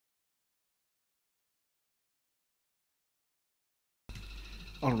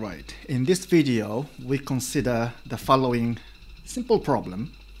Alright, in this video we consider the following simple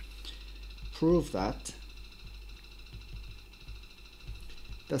problem. Prove that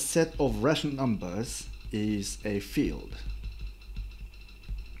the set of rational numbers is a field.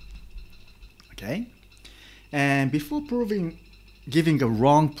 Okay? And before giving a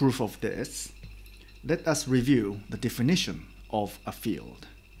wrong proof of this, let us review the definition of a field.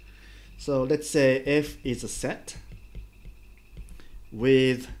 So let's say F is a set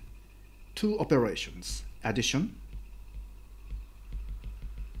with two operations, addition,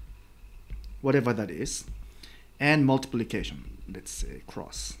 whatever that is, and multiplication, let's say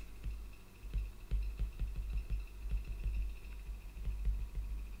cross.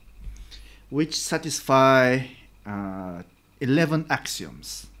 Which satisfy 11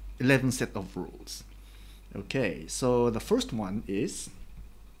 axioms, 11 set of rules. Okay, so the first one is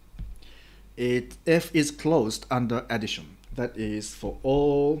F is closed under addition. That is, for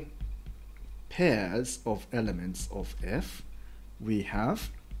all pairs of elements of F, we have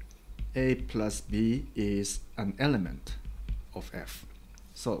A plus B is an element of F.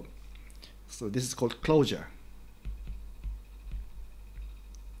 So this is called closure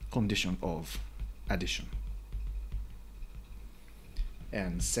condition of addition.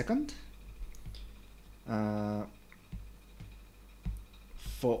 And second,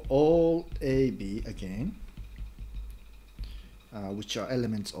 for all A, B again, which are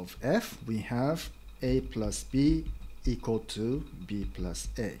elements of F, we have A plus B equal to B plus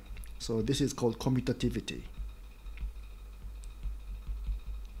A. So this is called commutativity.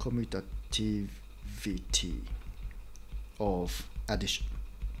 Commutativity of addition.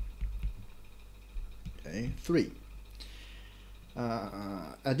 Okay, 3.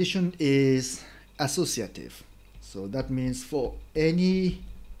 Addition is associative. So that means for any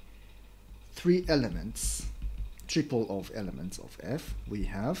three elements, triple of elements of F, we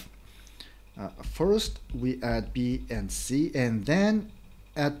have first we add B and C and then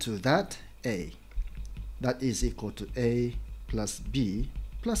add to that A. That is equal to A plus B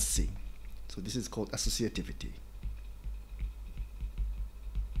plus C. So this is called associativity.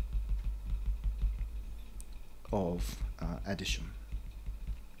 Of addition.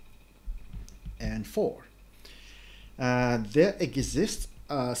 And 4. There exists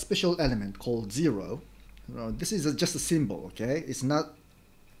a special element called 0. This is just a symbol, okay?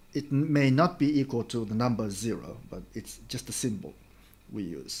 It may not be equal to the number 0, but it's just a symbol we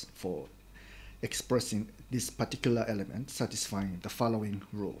use for expressing this particular element satisfying the following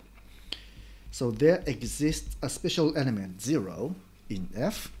rule. So there exists a special element 0 in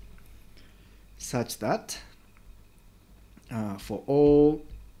F such that for all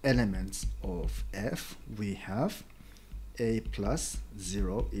elements of F, we have A plus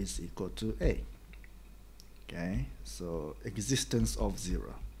 0 is equal to A. Okay, so existence of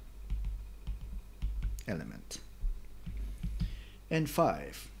 0 element. And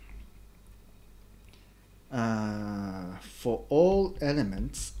 5. For all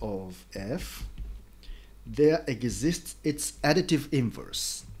elements of F, there exists its additive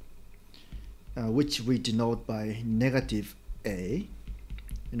inverse, which we denote by negative A.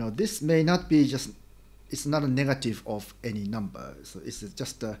 This may not be it's not a negative of any number, so it's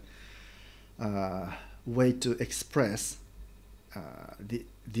just a way to express the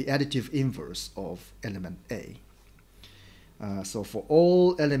additive inverse of element A. So for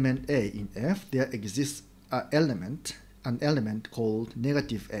all element A in F, there exists an element called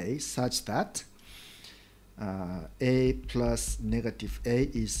negative A such that A plus negative A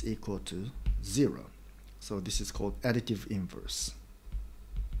is equal to 0. So this is called additive inverse.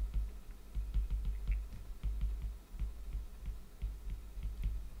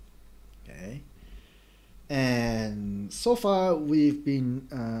 Okay. And so far we've been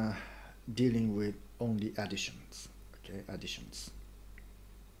dealing with only additions. Okay, additions.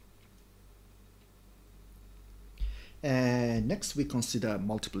 And next we consider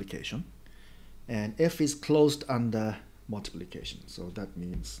multiplication. And F is closed under multiplication. So that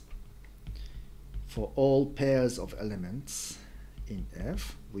means for all pairs of elements in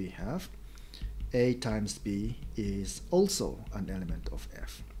F, we have A times B is also an element of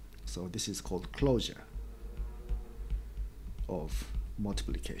F. So this is called closure of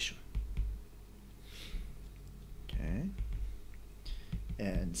multiplication. Okay.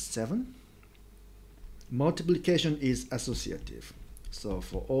 And 7. Multiplication is associative. So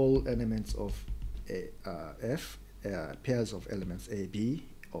for all elements of F, pairs of elements A, B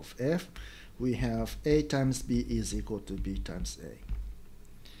of F, we have A times B is equal to B times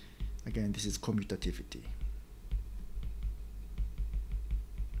A. Again, this is commutativity.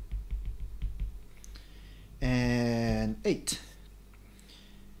 And 8.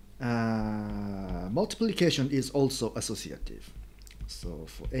 Multiplication is also associative. So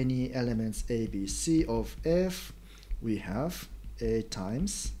for any elements a, b, c of f, we have a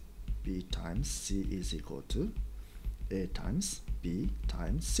times b times c is equal to a times b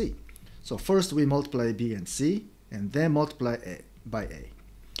times c. So first we multiply b and c, and then multiply a by a.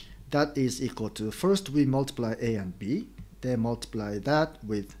 That is equal to, first we multiply a and b, then multiply that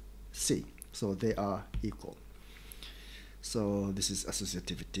with c. So they are equal. So this is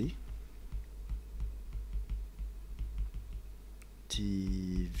associativity.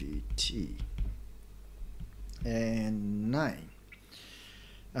 TVT. And 9.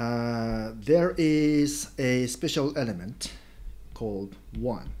 There is a special element called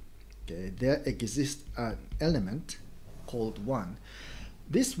 1. Okay, there exists an element called 1.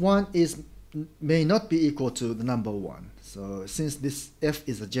 This 1 may not be equal to the number 1. So since this f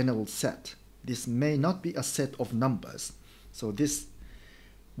is a general set, this may not be a set of numbers. So this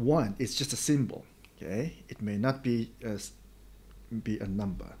 1 is just a symbol. Okay, it may not be a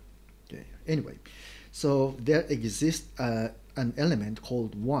number. Okay, anyway, so there exists an element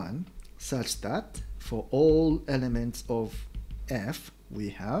called 1 such that for all elements of f we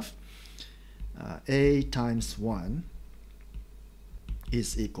have a times 1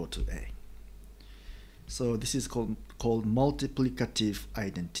 is equal to a. So this is called multiplicative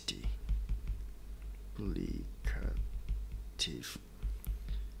identity. Multiplicative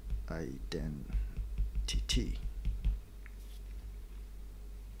identity.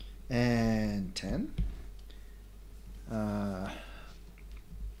 And 10.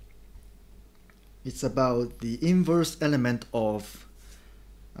 It's about the inverse element of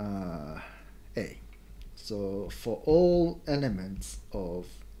a. So for all elements of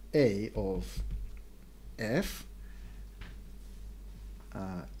a of f,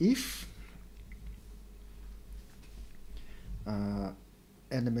 if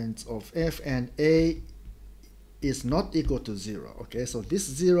elements of f and a is not equal to 0. Okay, so this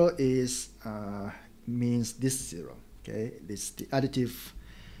 0 is means this 0. Okay, this is the additive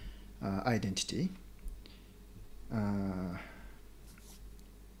identity.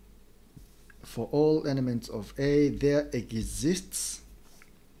 For all elements of a, there exists,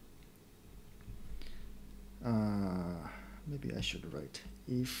 maybe I should write,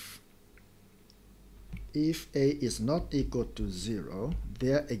 if a is not equal to 0,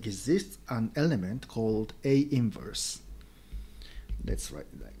 there exists an element called a inverse. Let's write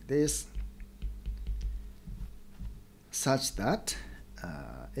it like this, such that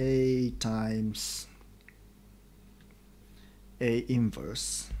a times a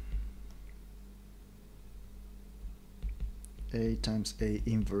inverse, a times a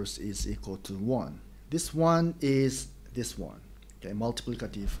inverse is equal to 1. This one is this one. Okay,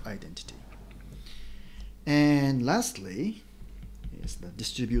 multiplicative identity. And lastly is the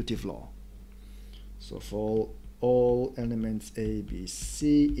distributive law. So for all elements a, b,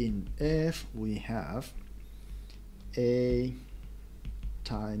 c in f, we have a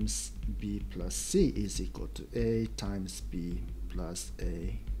times b plus c is equal to a times b plus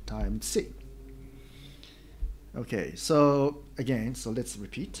a times c. Okay, so again, so let's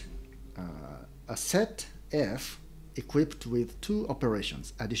repeat. A set f equipped with two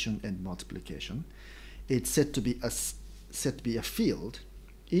operations, addition and multiplication, it's said to be a field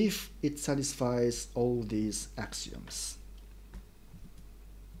if it satisfies all these axioms.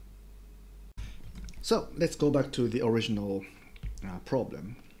 So let's go back to the original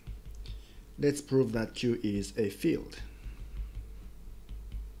problem. Let's prove that Q is a field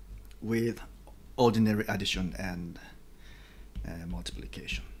with ordinary addition and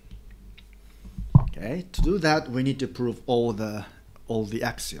multiplication. Okay, to do that we need to prove all the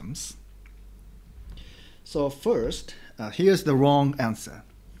axioms. So first, here's the wrong answer.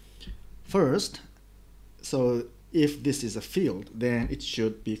 First, so if this is a field, then it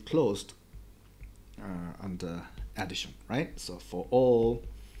should be closed under addition, right? So for all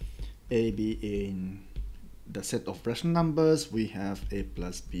a, b in the set of rational numbers, we have a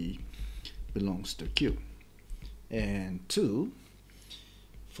plus b belongs to Q. And 2,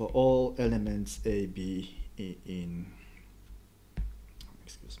 for all elements a, b in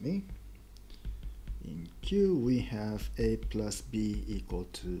Q, we have a plus b equal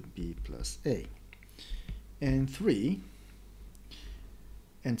to b plus a. And 3,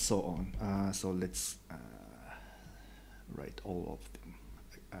 and so on. So let's write all of them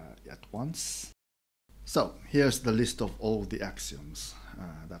at once. So here's the list of all the axioms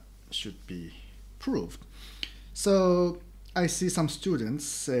that should be proved. So I see some students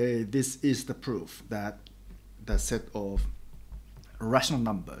say this is the proof that the set of rational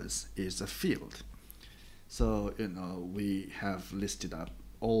numbers is a field. So we have listed up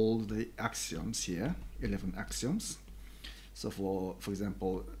all the axioms here, 11 axioms. So for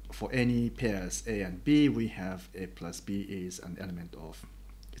example, for any pairs A and B, we have A plus B is an element of,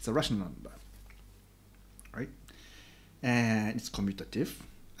 it's a rational number, right? And it's commutative,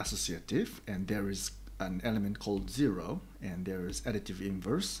 associative, and there is an element called 0, and there is additive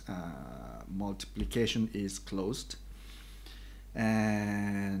inverse. Multiplication is closed,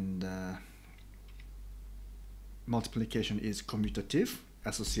 and multiplication is commutative,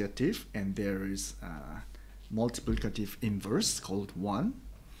 associative, and there is multiplicative inverse called 1,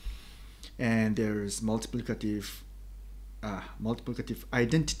 and there is multiplicative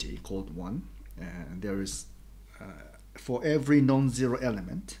identity called 1, and there is for every non-zero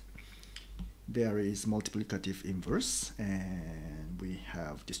element there is multiplicative inverse, and we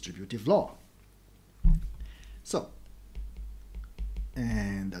have distributive law. So,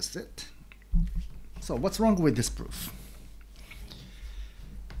 and that's it. So what's wrong with this proof?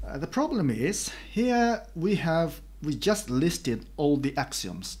 The problem is here we just listed all the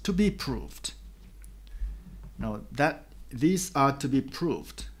axioms to be proved. Now that these are to be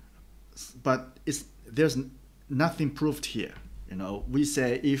proved, but there's nothing proved here. You know, we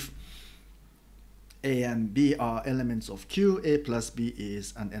say if A and B are elements of Q, A plus B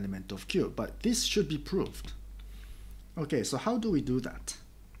is an element of Q, but this should be proved. Okay, so how do we do that?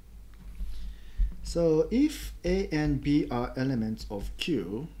 So if A and B are elements of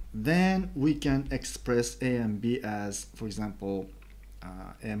Q, then we can express A and B as, for example,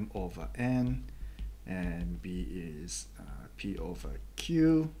 M over N, and B is P over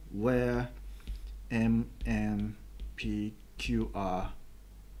Q, where M, N, P, Q are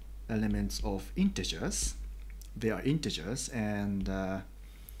elements of integers. They are integers, and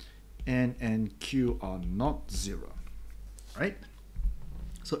N and Q are not 0, right?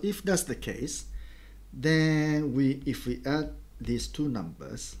 So if that's the case, then if we add these two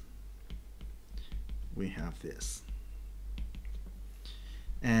numbers, we have this.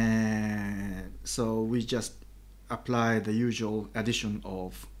 And so we just apply the usual addition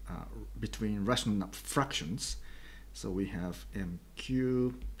of between rational fractions. So we have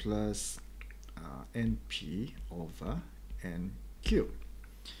MQ plus NP over NQ.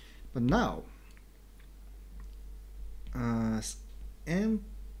 But now MQ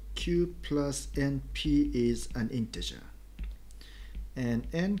plus NP is an integer, and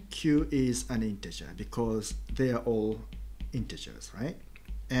NQ is an integer because they are all integers, right?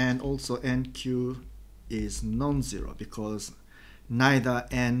 And also NQ is non-zero because neither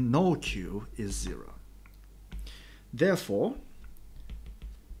N nor Q is 0. Therefore,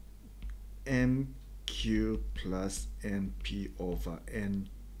 MQ plus NP over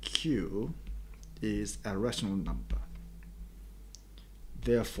NQ is a rational number.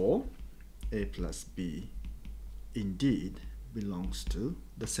 Therefore, A plus B indeed belongs to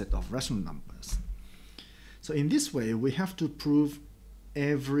the set of rational numbers. So in this way, we have to prove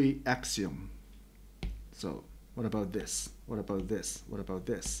every axiom. So what about this? What about this? What about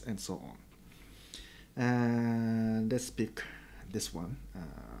this? And so on. And let's pick this one.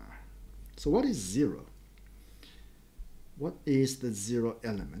 So what is 0? What is the 0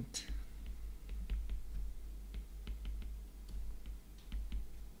 element?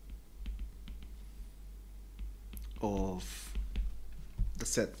 Of the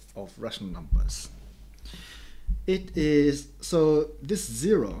set of rational numbers. It is, so this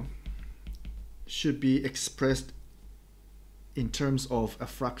 0 should be expressed in terms of a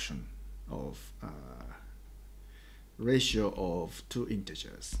fraction of ratio of two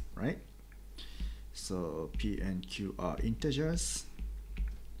integers, right? So P and Q are integers,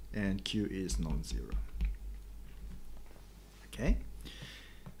 and Q is non-zero. Okay?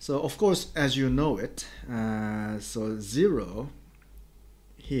 So of course, as you know it, so 0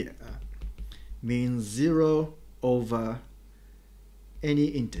 here means 0 over any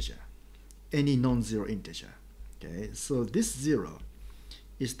integer, any non-zero integer. Okay, so this 0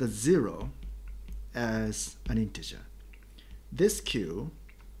 is the 0 as an integer. This Q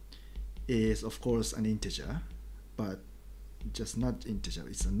is of course an integer, but just not integer,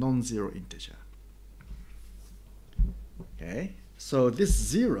 it's a non-zero integer. Okay, so this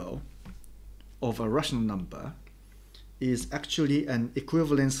 0 of a rational number is actually an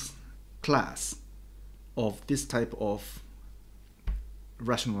equivalence class of this type of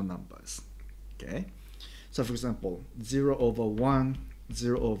rational numbers. Okay, so for example, 0 over 1,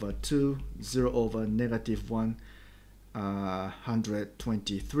 0 over 2, 0 over negative 1,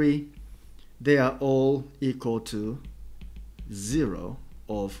 123, they are all equal to 0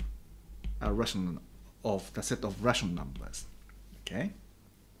 of a rational, of the set of rational numbers. Okay,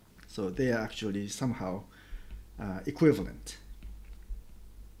 so they are actually somehow equivalent.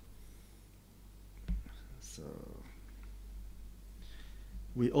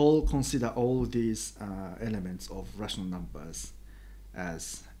 we all consider all these elements of rational numbers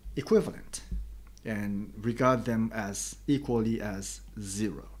as equivalent and regard them as equally as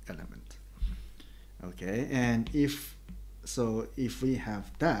zero element. Okay, and if we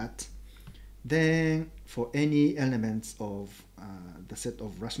have that, then for any elements of the set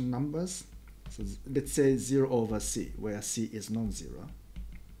of rational numbers, so let's say 0 over c, where c is non-zero,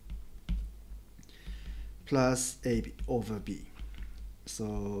 plus a over b.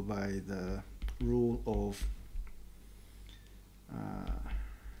 So by the rule of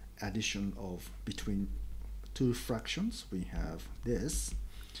addition of between two fractions, we have this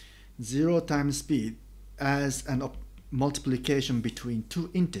 0 times b as an multiplication between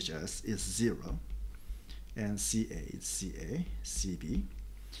two integers is 0, and ca is ca, cb,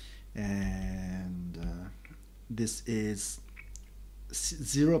 and this is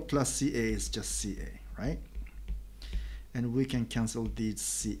 0 plus ca is just ca, right? And we can cancel these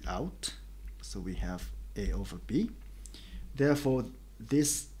c out, so we have a over b. Therefore,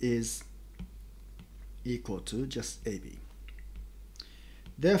 this is equal to just ab.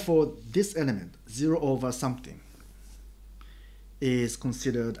 Therefore, this element, 0 over something, is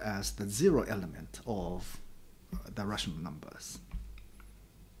considered as the zero element of the rational numbers.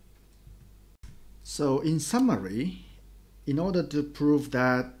 So in summary, in order to prove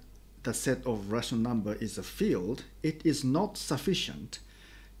that the set of rational number is a field, it is not sufficient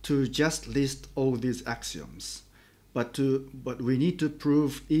to just list all these axioms, but we need to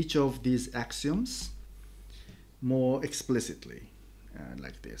prove each of these axioms more explicitly,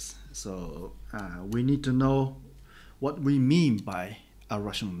 like this. So we need to know what we mean by a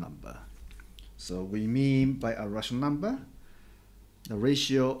rational number. So we mean by a rational number the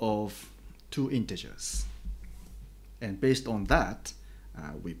ratio of two integers, and based on that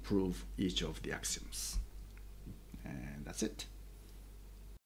we prove each of the axioms, and that's it.